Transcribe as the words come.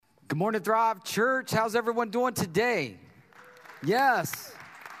Good morning, Thrive Church. How's everyone doing today? Yes.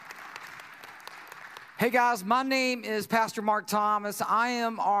 Hey guys, my name is Pastor Mark Thomas. I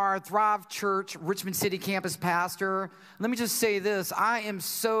am our Thrive Church Richmond City campus pastor. Let me just say this. I am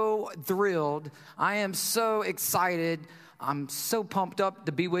so thrilled. I am so excited. I'm so pumped up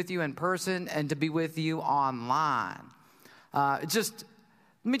to be with you in person and to be with you online. Let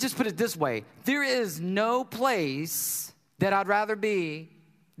me just put it this way. There is no place that I'd rather be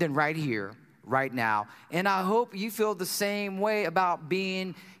than right here, right now. And I hope you feel the same way about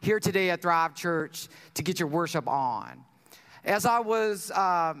being here today at Thrive Church to get your worship on. As I was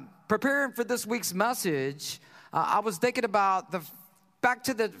preparing for this week's message, I was thinking about back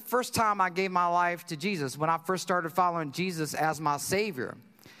to the first time I gave my life to Jesus, when I first started following Jesus as my Savior.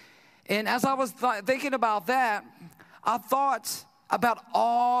 And as I was thinking about that, I thought about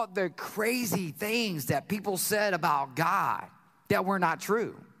all the crazy things that people said about God that were not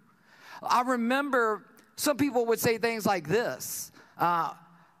true. I remember some people would say things like this.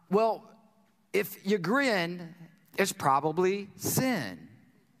 Well, if you grin, it's probably sin.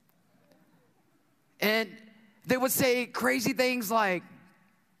 And they would say crazy things like,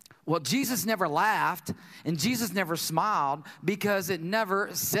 well, Jesus never laughed and Jesus never smiled because it never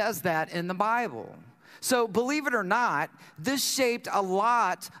says that in the Bible. So believe it or not, this shaped a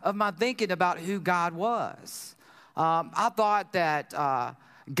lot of my thinking about who God was. I thought that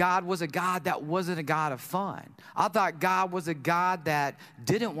God was a God that wasn't a God of fun. I thought God was a God that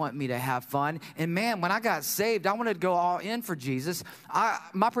didn't want me to have fun. And man, when I got saved, I wanted to go all in for Jesus.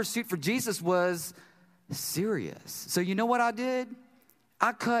 My pursuit for Jesus was serious. So you know what I did?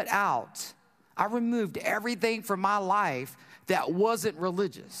 I removed everything from my life that wasn't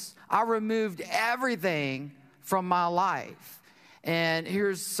religious. I removed everything from my life. And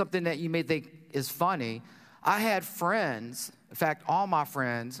here's something that you may think is funny. I had friends, in fact, all my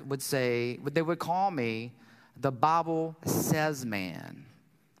friends they would call me the Bible says man,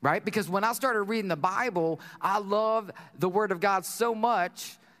 right? Because when I started reading the Bible, I love the Word of God so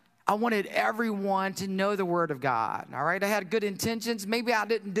much, I wanted everyone to know the Word of God, all right? I had good intentions. Maybe I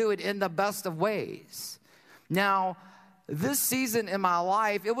didn't do it in the best of ways. Now, this season in my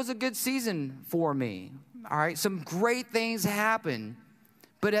life, it was a good season for me, all right? Some great things happened,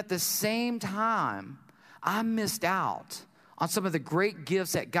 but at the same time, I missed out on some of the great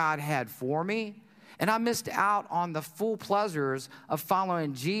gifts that God had for me, and I missed out on the full pleasures of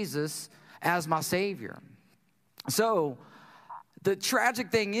following Jesus as my Savior. So the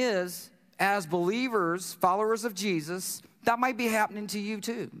tragic thing is, as believers, followers of Jesus, that might be happening to you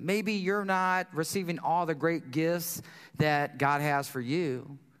too. Maybe you're not receiving all the great gifts that God has for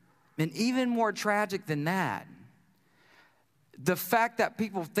you. And even more tragic than that, the fact that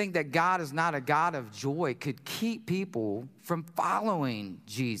people think that God is not a God of joy could keep people from following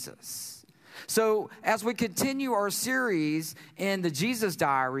Jesus. So as we continue our series in the Jesus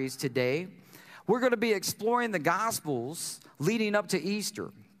Diaries today, we're going to be exploring the Gospels leading up to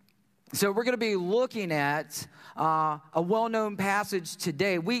Easter. So we're going to be looking at a well-known passage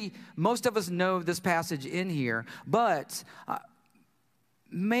today. Most of us know this passage in here, but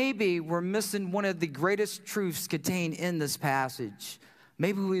maybe we're missing one of the greatest truths contained in this passage.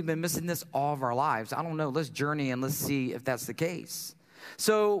 Maybe we've been missing this all of our lives. I don't know. Let's journey and let's see if that's the case.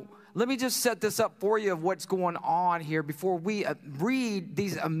 So let me just set this up for you of what's going on here before we read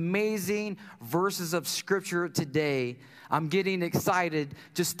these amazing verses of Scripture today. I'm getting excited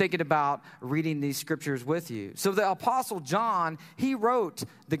just thinking about reading these Scriptures with you. So the Apostle John, he wrote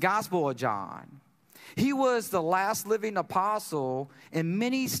the Gospel of John. He was the last living apostle, and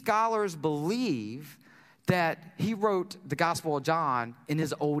many scholars believe that he wrote the Gospel of John in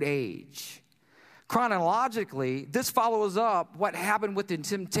his old age. Chronologically, this follows up what happened with the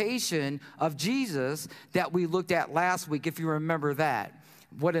temptation of Jesus that we looked at last week, if you remember that.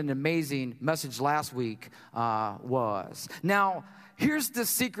 What an amazing message last week was. Now, here's the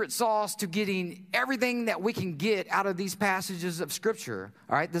secret sauce to getting everything that we can get out of these passages of Scripture.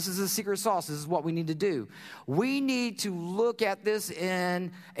 All right, this is the secret sauce. This is what we need to do. We need to look at this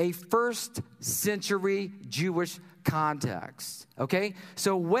in a first century Jewish context. Okay,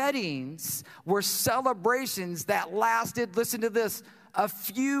 so weddings were celebrations that lasted, listen to this, a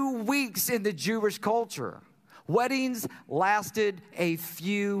few weeks in the Jewish culture. Weddings lasted a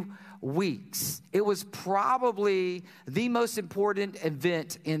few weeks. It was probably the most important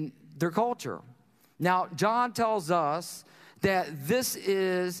event in their culture. Now, John tells us that this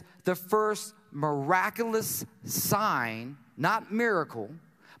is the first miraculous sign, not miracle,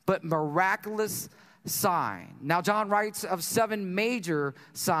 but miraculous sign. Now, John writes of 7 major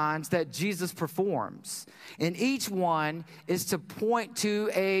signs that Jesus performs. And each one is to point to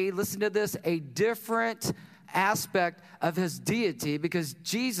listen to this, a different aspect of his deity, because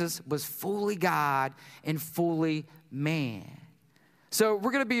Jesus was fully God and fully man. So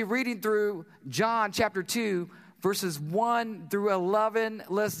we're going to be reading through John chapter 2, verses 1 through 11.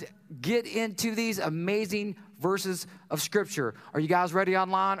 Let's get into these amazing verses of Scripture. Are you guys ready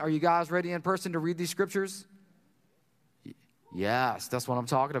online? Are you guys ready in person to read these Scriptures? Yes, that's what I'm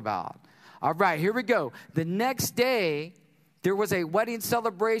talking about. All right, here we go. The next day, there was a wedding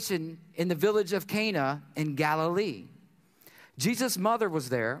celebration in the village of Cana in Galilee. Jesus' mother was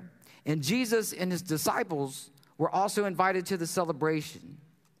there, and Jesus and his disciples were also invited to the celebration.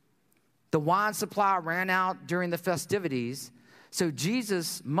 The wine supply ran out during the festivities, so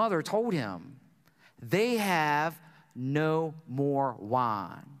Jesus' mother told him, "They have no more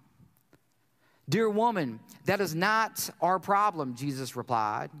wine." "Dear woman, that is not our problem," Jesus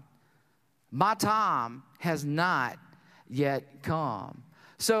replied. "My time has not yet come."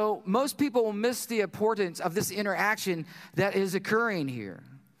 So most people will miss the importance of this interaction that is occurring here.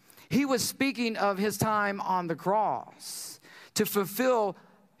 He was speaking of his time on the cross to fulfill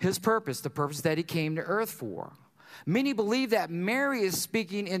his purpose, the purpose that he came to earth for. Many believe that Mary is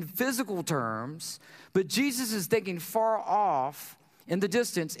speaking in physical terms, but Jesus is thinking far off in the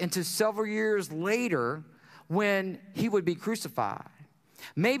distance into several years later when he would be crucified.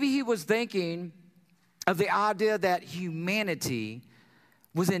 Maybe he was thinking of the idea that humanity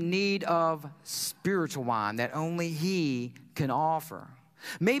was in need of spiritual wine that only he can offer.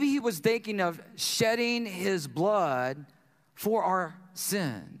 Maybe he was thinking of shedding his blood for our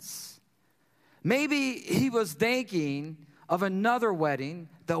sins. Maybe he was thinking of another wedding,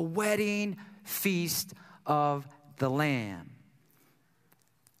 the wedding feast of the Lamb.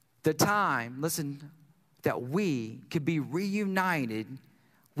 The time, listen, that we could be reunited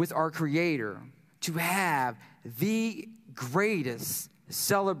with our Creator to have the greatest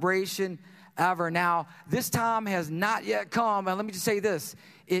celebration ever. Now, this time has not yet come, and let me just say this.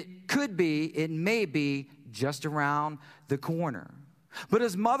 It may be just around the corner. But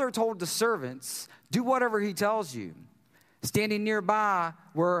his mother told the servants, "Do whatever he tells you." Standing nearby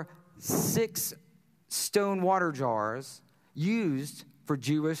were 6 stone water jars used for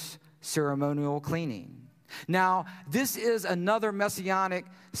Jewish ceremonial cleaning. Now, this is another messianic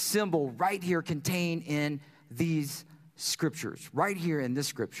symbol right here contained in these scriptures, right here in this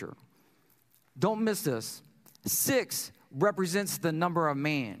scripture. Don't miss this. 6 represents the number of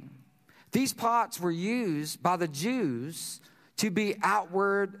man. These pots were used by the Jews to be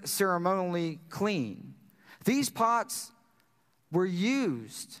outward ceremonially clean. These pots were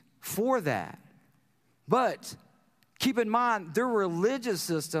used for that. But keep in mind, their religious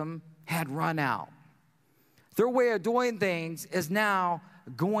system had run out. Their way of doing things is now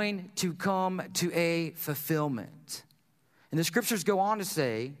going to come to a fulfillment. And the scriptures go on to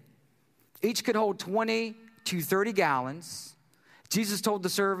say, each could hold 20 to 30 gallons. Jesus told the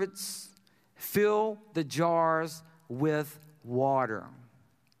servants, "Fill the jars with water."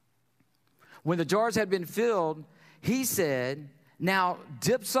 When the jars had been filled, he said, "Now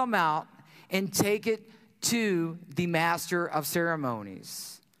dip some out and take it to the master of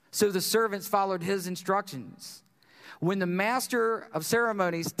ceremonies." So the servants followed his instructions. When the master of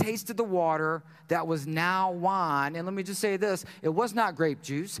ceremonies tasted the water that was now wine, and let me just say this, it was not grape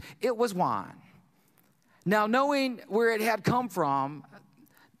juice, it was wine. Now, not knowing where it had come from,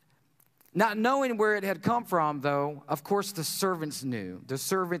 though, of course, the servants knew. The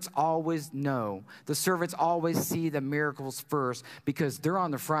servants always know. The servants always see the miracles first because they're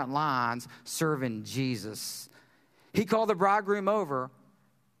on the front lines serving Jesus. He called the bridegroom over.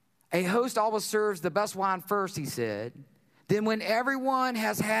 "A host always serves the best wine first," he said. "Then when everyone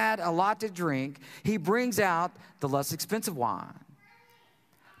has had a lot to drink, he brings out the less expensive wine.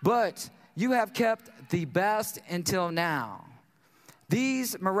 But you have kept the best until now."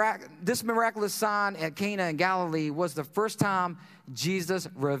 This miraculous sign at Cana in Galilee was the first time Jesus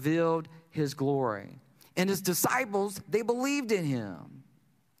revealed his glory. And his disciples, they believed in him.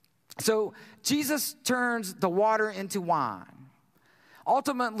 So Jesus turns the water into wine.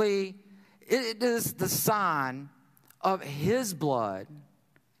 Ultimately, it is the sign of his blood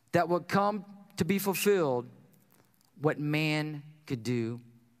that would come to be fulfilled what man could do,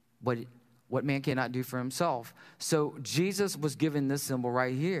 what man cannot do for himself. So Jesus was given this symbol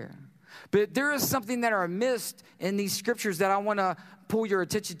right here. But there is something that are missed in these scriptures that I want to pull your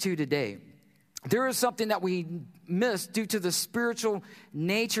attention to today. There is something that we miss due to the spiritual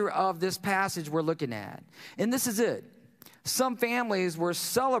nature of this passage we're looking at. And this is it. Some families were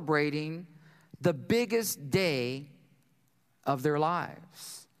celebrating the biggest day of their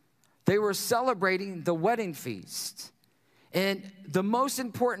lives. They were celebrating the wedding feast. And the most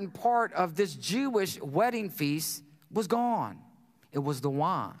important part of this Jewish wedding feast was gone. It was the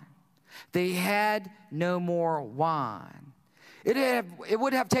wine. They had no more wine. It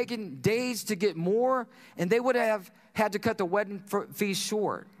would have taken days to get more, and they would have had to cut the wedding feast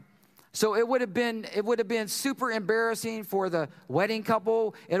short. So it would have been super embarrassing for the wedding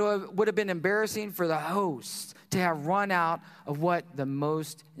couple. It would have been embarrassing for the host to have run out of what the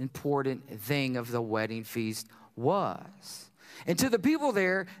most important thing of the wedding feast was. And to the people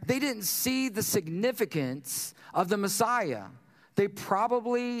there, they didn't see the significance of the Messiah. They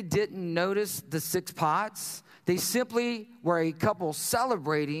probably didn't notice the 6 pots. They simply were a couple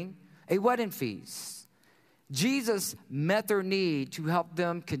celebrating a wedding feast. Jesus met their need to help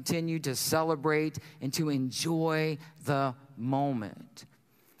them continue to celebrate and to enjoy the moment.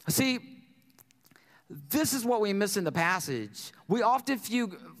 See, this is what we miss in the passage. We often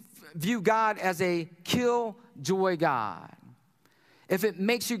view God as a killjoy God. If it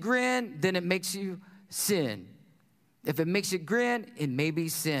makes you grin, then it makes you sin. If it makes you grin, it may be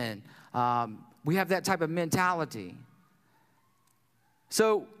sin. We have that type of mentality.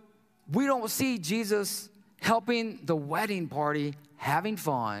 So we don't see Jesus helping the wedding party, having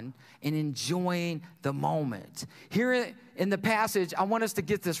fun, and enjoying the moment. Here in the passage, I want us to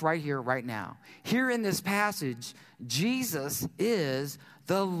get this right here, right now. Here in this passage, Jesus is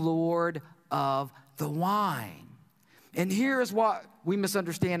the Lord of the wine. And here is what we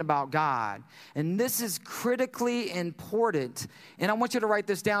misunderstand about God. And this is critically important. And I want you to write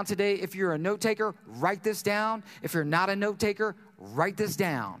this down today. If you're a note taker, write this down. If you're not a note taker, write this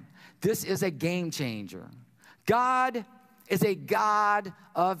down. This is a game changer. God is a God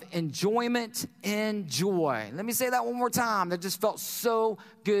of enjoyment and joy. Let me say that one more time. That just felt so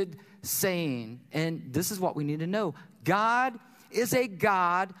good saying. And this is what we need to know. God is a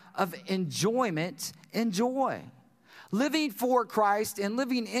God of enjoyment and joy. Living for Christ and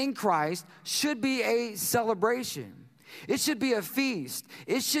living in Christ should be a celebration. It should be a feast.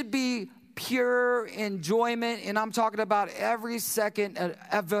 It should be pure enjoyment, and I'm talking about every second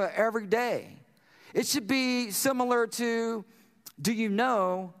of every day. It should be similar to, you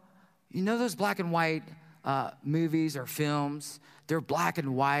know those black and white movies or films? They're black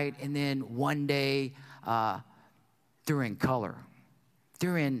and white, and then one day they're in color.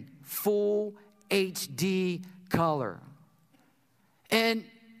 They're in full HD color. And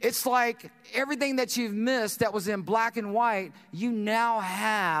it's like everything that you've missed that was in black and white, you now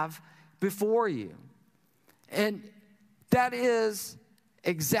have before you. And that is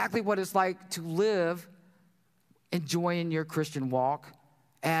exactly what it's like to live enjoying your Christian walk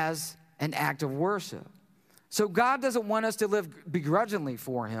as an act of worship. So God doesn't want us to live begrudgingly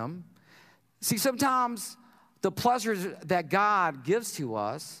for him. See, sometimes the pleasures that God gives to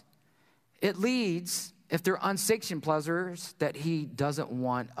us, it leads, if they're unsanctioned pleasures that he doesn't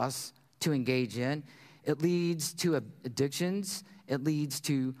want us to engage in, it leads to addictions, it leads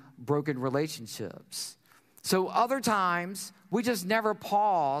to broken relationships. So other times, we just never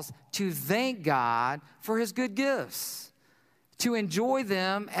pause to thank God for his good gifts, to enjoy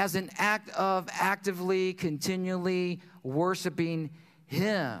them as an act of actively, continually worshiping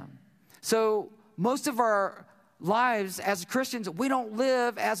him. So most of our lives as Christians, we don't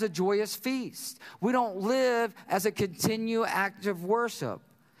live as a joyous feast. We don't live as a continual act of worship.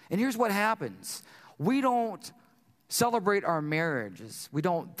 And here's what happens. We don't celebrate our marriages. We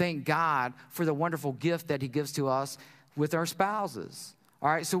don't thank God for the wonderful gift that he gives to us with our spouses. All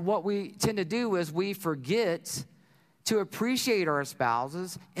right, so what we tend to do is we forget to appreciate our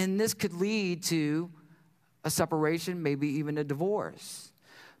spouses, and this could lead to a separation, maybe even a divorce.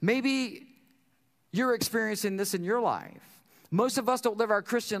 Maybe you're experiencing this in your life. Most of us don't live our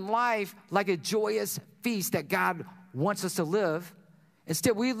Christian life like a joyous feast that God wants us to live.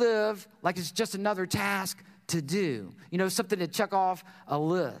 Instead, we live like it's just another task to do, something to check off a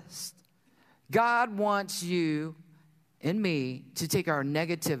list. God wants you and me to take our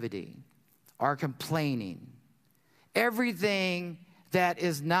negativity, our complaining, everything that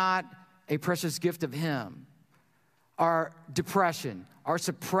is not a precious gift of him, our depression, our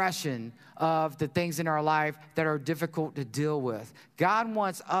suppression of the things in our life that are difficult to deal with. God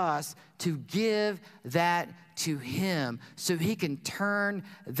wants us to give that to him so he can turn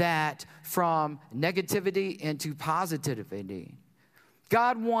that from negativity into positivity.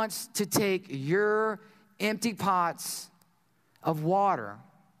 God wants to take your empty pots of water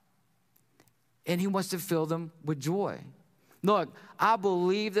and he wants to fill them with joy. Look, I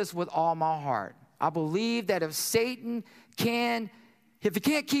believe this with all my heart. I believe that if Satan can if he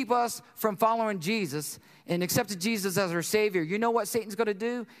can't keep us from following Jesus and accepting Jesus as our Savior, you know what Satan's going to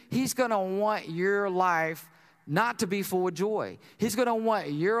do? He's going to want your life not to be full of joy. He's going to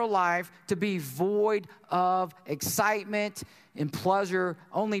want your life to be void of excitement and pleasure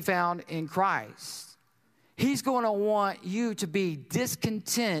only found in Christ. He's going to want you to be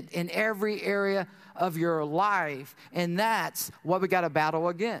discontent in every area of your life, and that's what we got to battle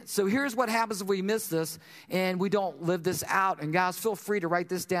against. So here's what happens if we miss this and we don't live this out. And guys, feel free to write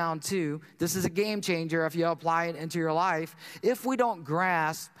this down too. This is a game changer if you apply it into your life. If we don't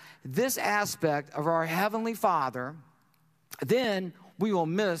grasp this aspect of our Heavenly Father, then we will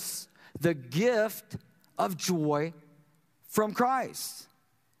miss the gift of joy from Christ.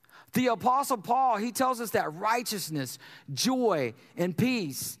 The Apostle Paul, he tells us that righteousness, joy, and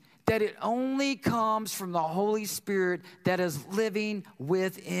peace, that it only comes from the Holy Spirit that is living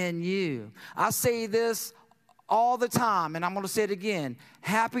within you. I say this all the time, and I'm going to say it again.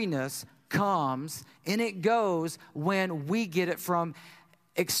 Happiness comes and it goes when we get it from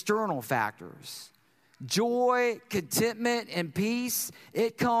external factors. Joy, contentment, and peace,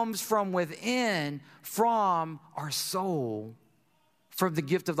 it comes from within, from our soul, from the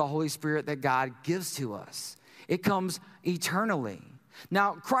gift of the Holy Spirit that God gives to us. It comes eternally.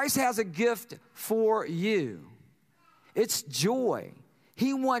 Now, Christ has a gift for you. It's joy.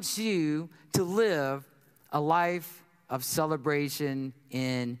 He wants you to live a life of celebration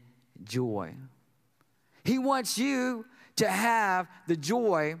in joy. He wants you to have the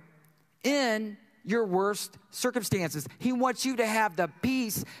joy in your worst circumstances. He wants you to have the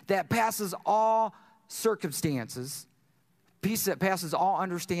peace that passes all circumstances, peace that passes all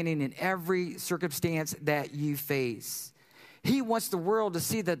understanding in every circumstance that you face. He wants the world to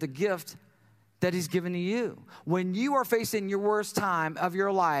see that the gift that he's given to you. When you are facing your worst time of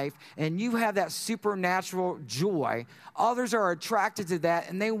your life and you have that supernatural joy, others are attracted to that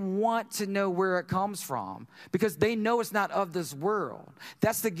and they want to know where it comes from because they know it's not of this world.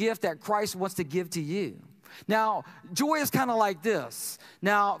 That's the gift that Christ wants to give to you. Now, joy is kind of like this.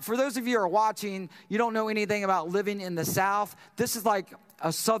 Now, for those of you who are watching, you don't know anything about living in the South. This is like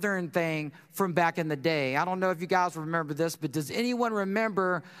a Southern thing from back in the day. I don't know if you guys remember this, but does anyone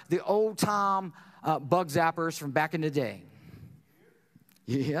remember the old time bug zappers from back in the day?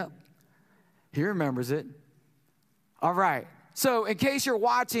 Yep. He remembers it. All right. So in case you're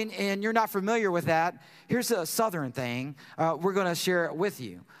watching and you're not familiar with that, here's a Southern thing. We're going to share it with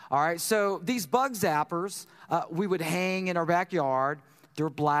you. All right. So these bug zappers, we would hang in our backyard.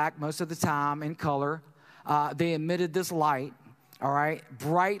 They're black most of the time in color. They emitted this light. All right,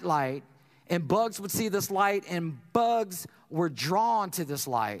 bright light, and bugs would see this light, and bugs were drawn to this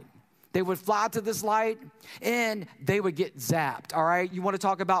light. They would fly to this light, and they would get zapped, all right? You want to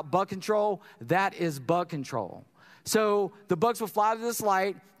talk about bug control? That is bug control. So the bugs would fly to this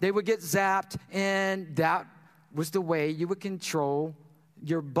light, they would get zapped, and that was the way you would control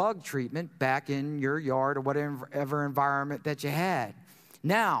your bug treatment back in your yard or whatever environment that you had.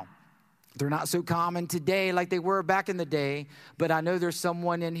 Now, they're not so common today like they were back in the day, but I know there's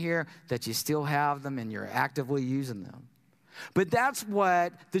someone in here that you still have them and you're actively using them. But that's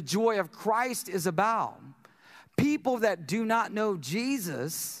what the joy of Christ is about. People that do not know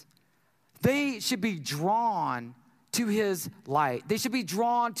Jesus, they should be drawn to his light. They should be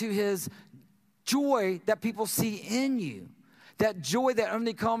drawn to his joy that people see in you. That joy that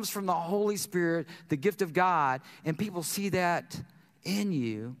only comes from the Holy Spirit, the gift of God, and people see that in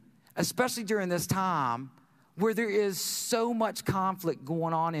you. Especially during this time where there is so much conflict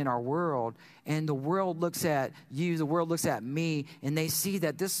going on in our world, and the world looks at you, the world looks at me, and they see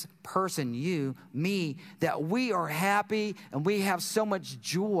that this person, you, me, that we are happy and we have so much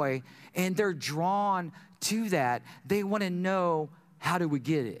joy, and they're drawn to that. They want to know, how do we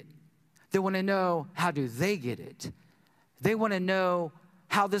get it? They want to know, how do they get it? They want to know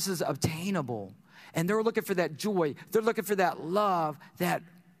how this is obtainable, and they're looking for that joy. They're looking for that love that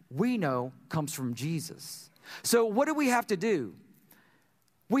we know comes from Jesus. So what do we have to do?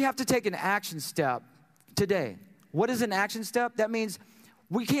 We have to take an action step today. What is an action step? That means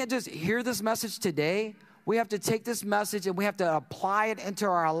we can't just hear this message today. We have to take this message and we have to apply it into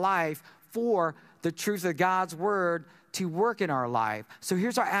our life for the truth of God's word to work in our life. So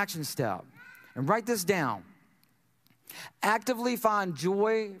here's our action step. And write this down. Actively find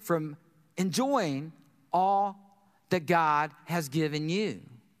joy from enjoying all that God has given you.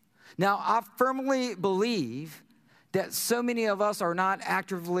 Now, I firmly believe that so many of us are not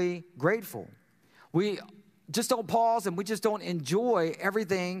actively grateful. We just don't pause and we just don't enjoy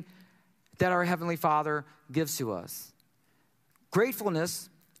everything that our Heavenly Father gives to us. Gratefulness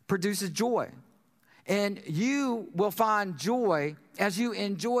produces joy. And you will find joy as you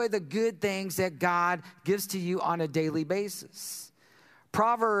enjoy the good things that God gives to you on a daily basis.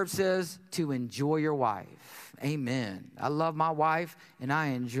 Proverbs says to enjoy your wife. Amen. I love my wife, and I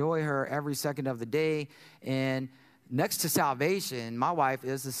enjoy her every second of the day. And next to salvation, my wife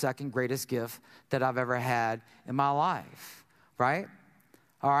is the second greatest gift that I've ever had in my life, right?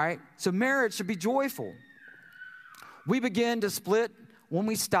 All right? So marriage should be joyful. We begin to split when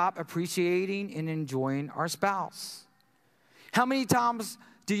we stop appreciating and enjoying our spouse. How many times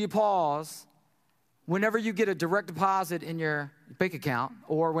do you pause whenever you get a direct deposit in your bank account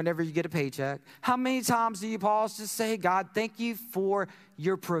or whenever you get a paycheck? How many times do you pause to say, God, thank you for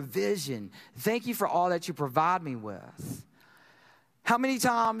your provision. Thank you for all that you provide me with. How many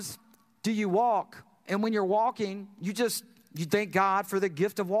times do you walk, and when you're walking, you thank God for the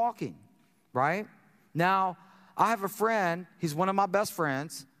gift of walking, right? Now, I have a friend, he's one of my best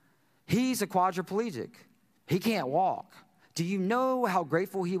friends. He's a quadriplegic. He can't walk. Do you know how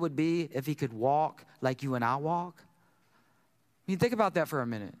grateful he would be if he could walk like you and I walk? I mean, think about that for a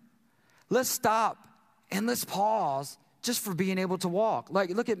minute. Let's stop and let's pause just for being able to walk.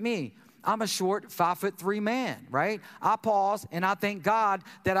 Like, look at me. I'm a short 5'3" man, right? I pause and I thank God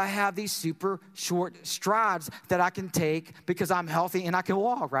that I have these super short strides that I can take because I'm healthy and I can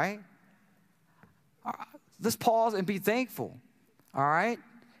walk, right? Let's pause and be thankful, all right?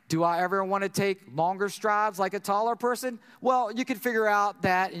 Do I ever want to take longer strides like a taller person? Well, you could figure out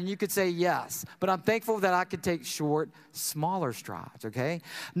that and you could say yes, but I'm thankful that I could take short, smaller strides, okay?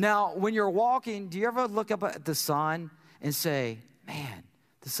 Now, when you're walking, do you ever look up at the sun and say, man,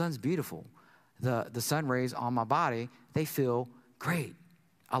 the sun's beautiful. The sun rays on my body, they feel great.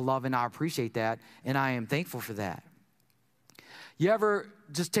 I love and I appreciate that, and I am thankful for that. You ever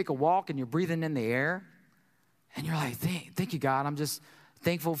just take a walk and you're breathing in the air? And you're like, thank you, God. I'm just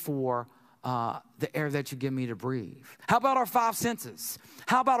thankful for the air that you give me to breathe. How about our five senses?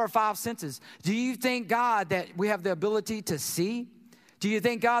 Do you thank God that we have the ability to see? Do you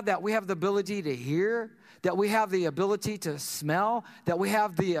thank God that we have the ability to hear? That we have the ability to smell? That we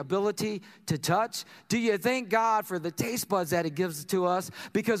have the ability to touch? Do you thank God for the taste buds that He gives to us?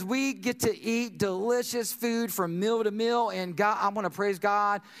 Because we get to eat delicious food from meal to meal. And God, I want to praise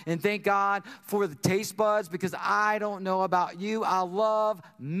God and thank God for the taste buds, because I don't know about you. I love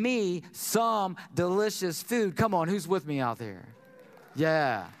me some delicious food. Come on, who's with me out there?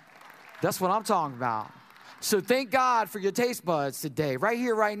 Yeah, that's what I'm talking about. So thank God for your taste buds today, right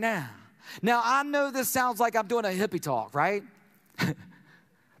here, right now. Now, I know this sounds like I'm doing a hippie talk, right?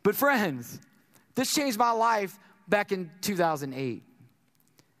 But friends, this changed my life back in 2008.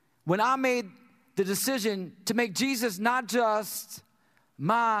 When I made the decision to make Jesus not just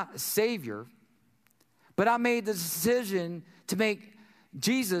my Savior, but I made the decision to make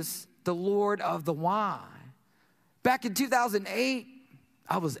Jesus the Lord of the wine. Back in 2008,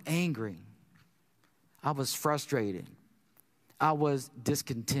 I was angry. I was frustrated. I was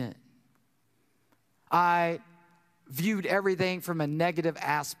discontent. I viewed everything from a negative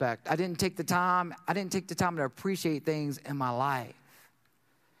aspect. I didn't take the time to appreciate things in my life.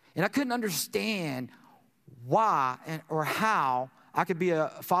 And I couldn't understand why or how I could be a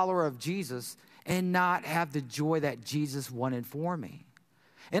follower of Jesus and not have the joy that Jesus wanted for me.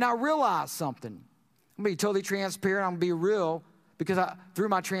 And I realized something. I'm going to be totally transparent. I'm going to be real, because through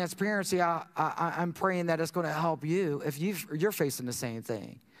my transparency, I'm praying that it's going to help you if you're facing the same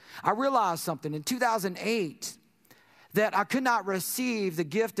thing. I realized something in 2008, that I could not receive the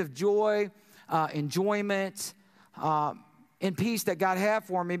gift of joy, enjoyment, and peace that God had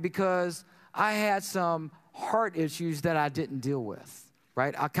for me, because I had some heart issues that I didn't deal with,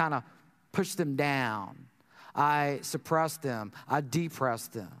 right? I kind of pushed them down. I suppressed them. I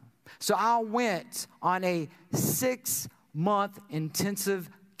depressed them. So I went on a 6-month intensive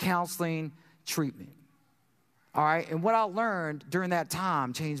counseling treatment. All right, and what I learned during that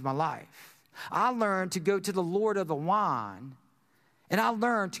time changed my life. I learned to go to the Lord of the wine, and I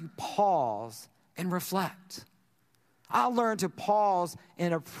learned to pause and reflect. I learned to pause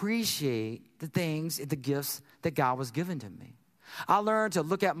and appreciate the things, the gifts that God was giving to me. I learned to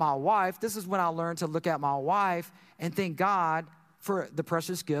look at my wife. This is when I learned to look at my wife and thank God for the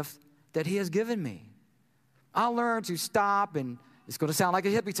precious gift that He has given me. I learned to stop, and it's going to sound like a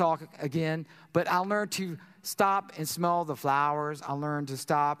hippie talk again, but I learned to stop and smell the flowers. I learned to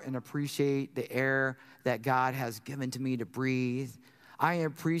stop and appreciate the air that God has given to me to breathe. I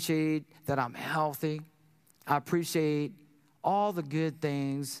appreciate that I'm healthy. I appreciate all the good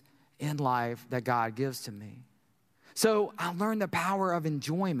things in life that God gives to me. So I learned the power of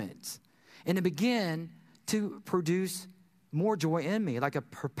enjoyment, and it began to produce more joy in me, like a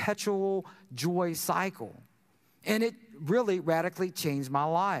perpetual joy cycle. And it really radically changed my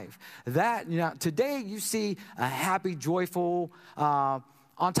life. That, today you see a happy, joyful,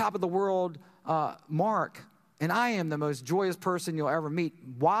 on top of the world Mark, and I am the most joyous person you'll ever meet.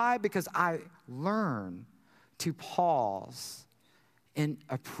 Why? Because I learned to pause and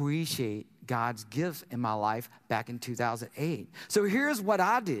appreciate God's gifts in my life back in 2008. So here's what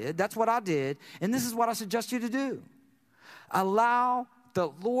I did. That's what I did. And this is what I suggest you to do. Allow the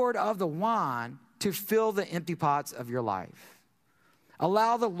Lord of the wine to fill the empty pots of your life.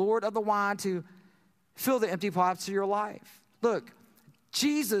 Allow the Lord of the wine to fill the empty pots of your life. Look,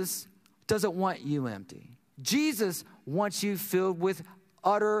 Jesus doesn't want you empty. Jesus wants you filled with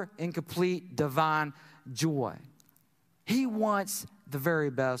utter and complete divine joy. He wants the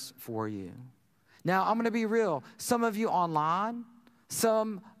very best for you. Now, I'm going to be real. Some of you online,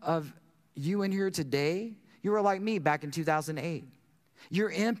 some of you in here today, you were like me back in 2008.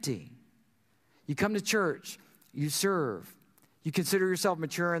 You're empty. You come to church, you serve, you consider yourself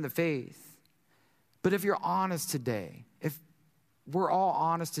mature in the faith. But if you're honest today, if we're all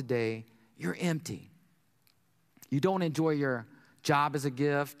honest today, you're empty. You don't enjoy your job as a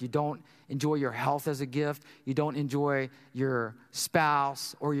gift. You don't enjoy your health as a gift. You don't enjoy your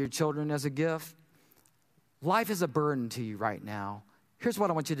spouse or your children as a gift. Life is a burden to you right now. Here's what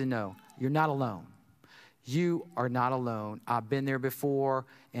I want you to know. You're not alone. You are not alone. I've been there before,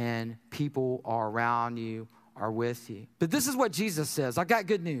 and people are around you, are with you. But this is what Jesus says. I got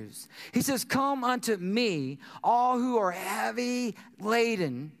good news. He says, come unto me, all who are heavy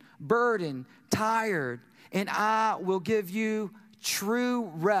laden, burdened, tired, and I will give you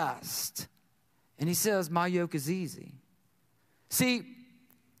true rest. And he says, my yoke is easy. See,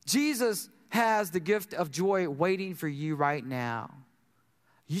 Jesus has the gift of joy waiting for you right now.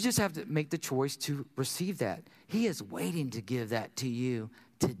 You just have to make the choice to receive that. He is waiting to give that to you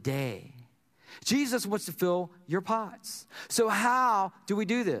today. Jesus wants to fill your pots. So how do we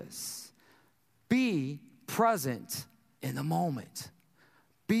do this? Be present in the moment.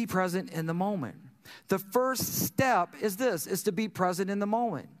 Be present in the moment. The first step is this, is to be present in the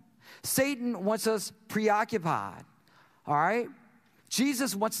moment. Satan wants us preoccupied, all right?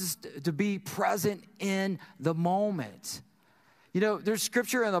 Jesus wants us to be present in the moment. There's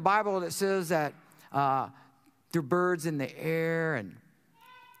scripture in the Bible that says that there are birds in the air and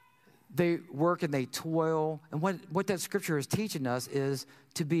they work and they toil. And what that scripture is teaching us is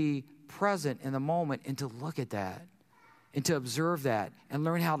to be present in the moment and to look at that and to observe that and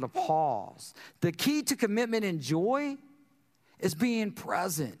learn how to pause. The key to commitment and joy is being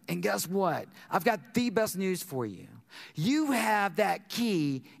present. And guess what? I've got the best news for you. You have that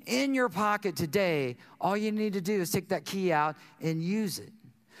key in your pocket today. All you need to do is take that key out and use it.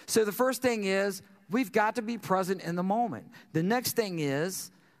 So the first thing is we've got to be present in the moment. The next thing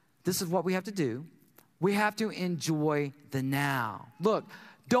is, this is what we have to do. We have to enjoy the now. Look,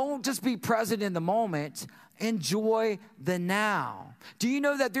 don't just be present in the moment. Enjoy the now. Do you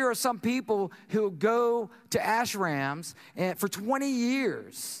know that there are some people who go to ashrams and for 20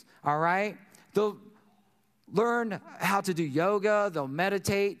 years, all right? They'll learn how to do yoga. They'll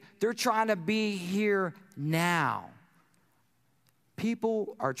meditate. They're trying to be here now.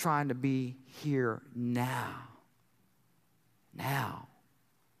 People are trying to be here now. Now.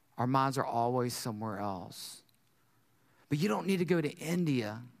 Our minds are always somewhere else. But you don't need to go to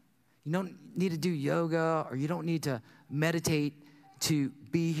India. You don't need to do yoga, or you don't need to meditate to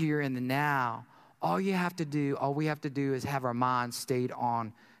be here in the now. All we have to do is have our minds stayed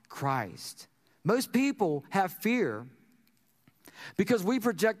on Christ. Most people have fear because we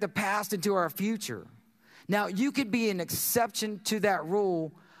project the past into our future. Now, you could be an exception to that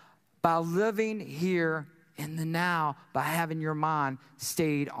rule by living here in the now, by having your mind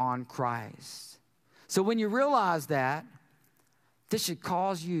stayed on Christ. So when you realize that, this should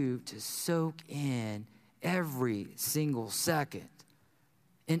cause you to soak in every single second,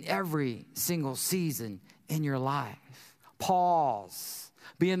 in every single season in your life. Pause.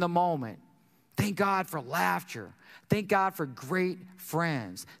 Be in the moment. Thank God for laughter. Thank God for great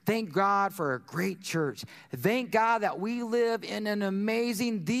friends. Thank God for a great church. Thank God that we live in an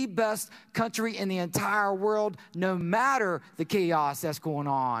amazing, the best country in the entire world, no matter the chaos that's going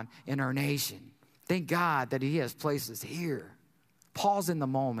on in our nation. Thank God that He has placed us here. Pause in the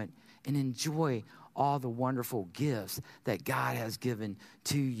moment and enjoy all the wonderful gifts that God has given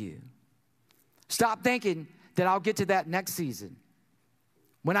to you. Stop thinking that I'll get to that next season.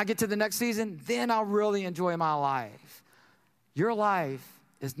 When I get to the next season, then I'll really enjoy my life. Your life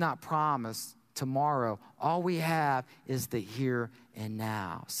is not promised tomorrow. All we have is the here and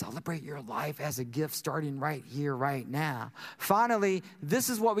now. Celebrate your life as a gift starting right here, right now. Finally, this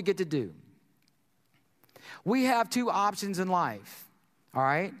is what we get to do. We have two options in life, all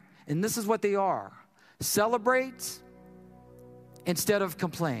right? And this is what they are. Celebrate instead of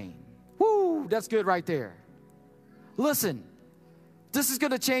complain. Woo, that's good right there. Listen, this is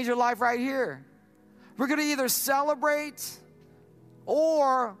going to change your life right here. We're going to either celebrate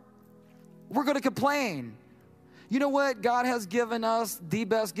or we're going to complain. You know what? God has given us the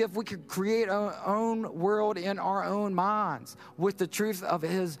best gift. We can create our own world in our own minds with the truth of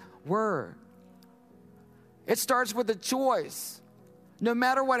His Word. It starts with a choice. No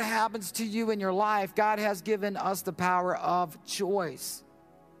matter what happens to you in your life, God has given us the power of choice.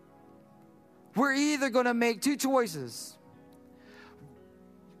 We're either going to make two choices.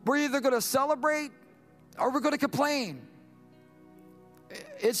 We're either going to celebrate or we're going to complain.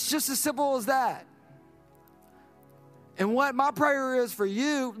 It's just as simple as that. And what my prayer is for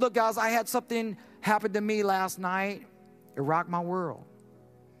you, look, guys, I had something happen to me last night. It rocked my world.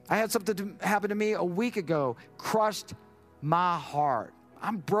 I had something happen to me a week ago, crushed my heart.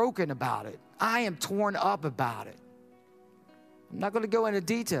 I'm broken about it. I am torn up about it. I'm not going to go into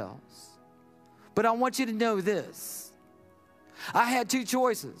details, but I want you to know this. I had two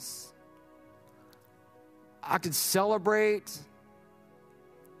choices. I could celebrate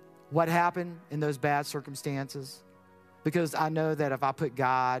what happened in those bad circumstances, because I know that if I put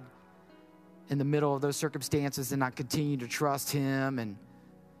God in the middle of those circumstances and I continue to trust Him and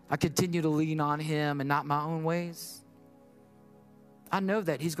I continue to lean on Him and not my own ways, I know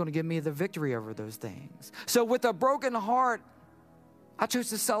that He's going to give me the victory over those things. So with a broken heart, I chose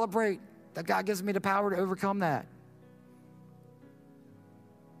to celebrate that God gives me the power to overcome that.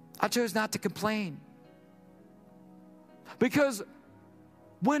 I chose not to complain. Because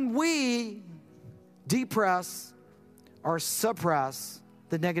when we depress or suppress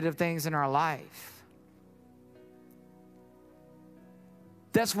the negative things in our life,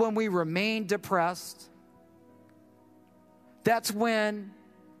 that's when we remain depressed. That's when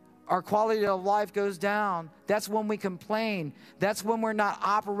our quality of life goes down. That's when we complain. That's when we're not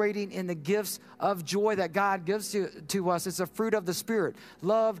operating in the gifts of joy that God gives to us. It's a fruit of the Spirit.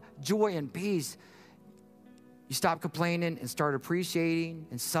 Love, joy, and peace. You stop complaining and start appreciating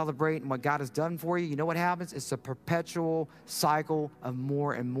and celebrating what God has done for you. You know what happens? It's a perpetual cycle of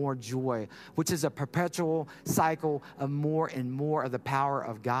more and more joy, which is a perpetual cycle of more and more of the power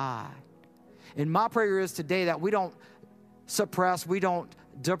of God. And my prayer is today that we don't suppress, we don't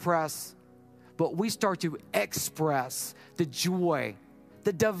depress, but we start to express the joy,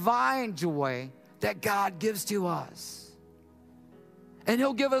 the divine joy that God gives to us. And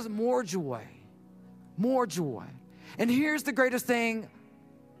He'll give us more joy. More joy. And here's the greatest thing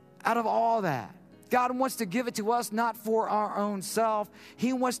out of all that. God wants to give it to us not for our own self.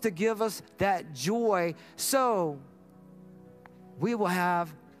 He wants to give us that joy so we will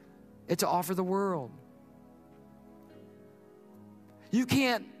have it to offer the world. You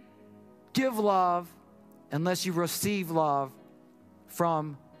can't give love unless you receive love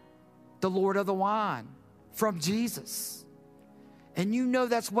from the Lord of the wine, from Jesus. And you know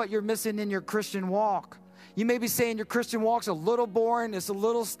that's what you're missing in your Christian walk. You may be saying your Christian walk's a little boring, it's a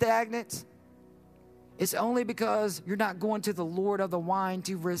little stagnant. It's only because you're not going to the Lord of the wine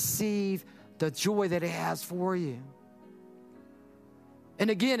to receive the joy that He has for you. And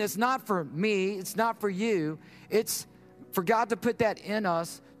again, it's not for me, it's not for you. It's for God to put that in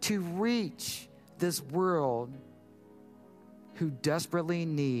us to reach this world who desperately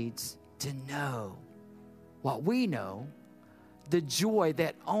needs to know what we know, the joy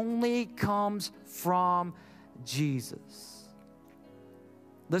that only comes from Jesus.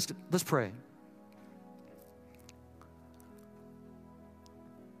 Let's pray.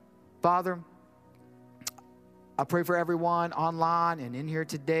 Father, I pray for everyone online and in here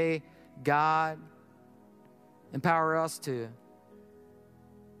today. God, empower us to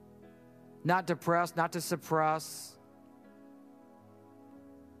not depress, not to suppress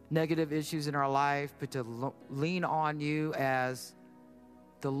negative issues in our life, but to lean on You as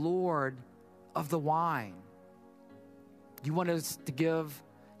the Lord of the wine. You want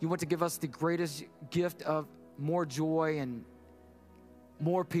to give us the greatest gift of more joy and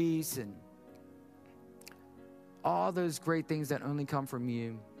more peace and all those great things that only come from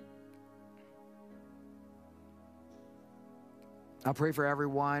You. I pray for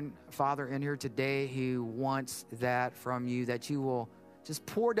everyone, Father, in here today who wants that from You, that You will just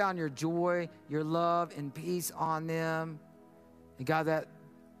pour down Your joy, Your love, and peace on them. And God, that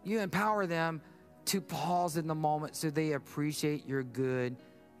You empower them to pause in the moment so they appreciate Your good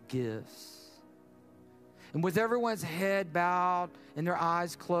gifts. And with everyone's head bowed and their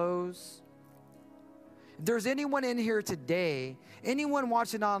eyes closed, if there's anyone in here today, anyone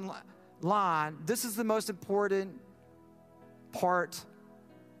watching online, this is the most important part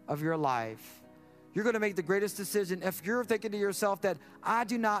of your life. You're going to make the greatest decision. If you're thinking to yourself that I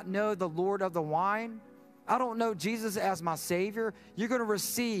do not know the Lord of the wine, I don't know Jesus as my Savior, you're going to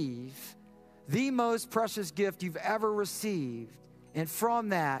receive the most precious gift you've ever received. And from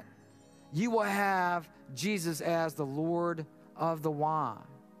that, you will have Jesus as the Lord of the wine.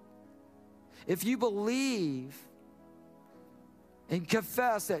 If you believe and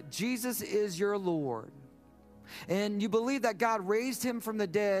confess that Jesus is your Lord, and you believe that God raised him from the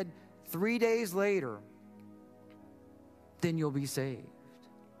dead 3 days later, then you'll be saved.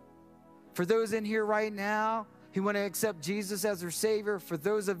 For those in here right now who want to accept Jesus as their Savior, for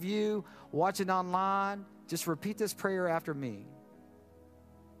those of you watching online, just repeat this prayer after me.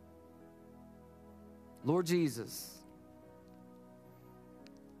 Lord Jesus,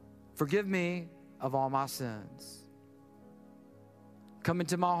 forgive me of all my sins. Come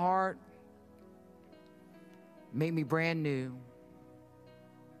into my heart, make me brand new.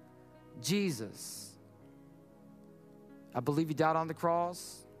 Jesus, I believe you died on the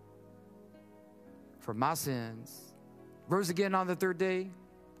cross for my sins, rose again on the third day,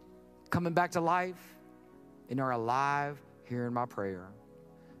 coming back to life, and are alive hearing my prayer.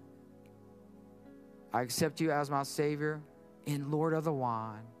 I accept you as my Savior and Lord of the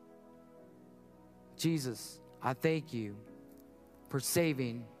wine. Jesus, I thank you for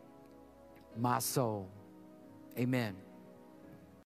saving my soul. Amen.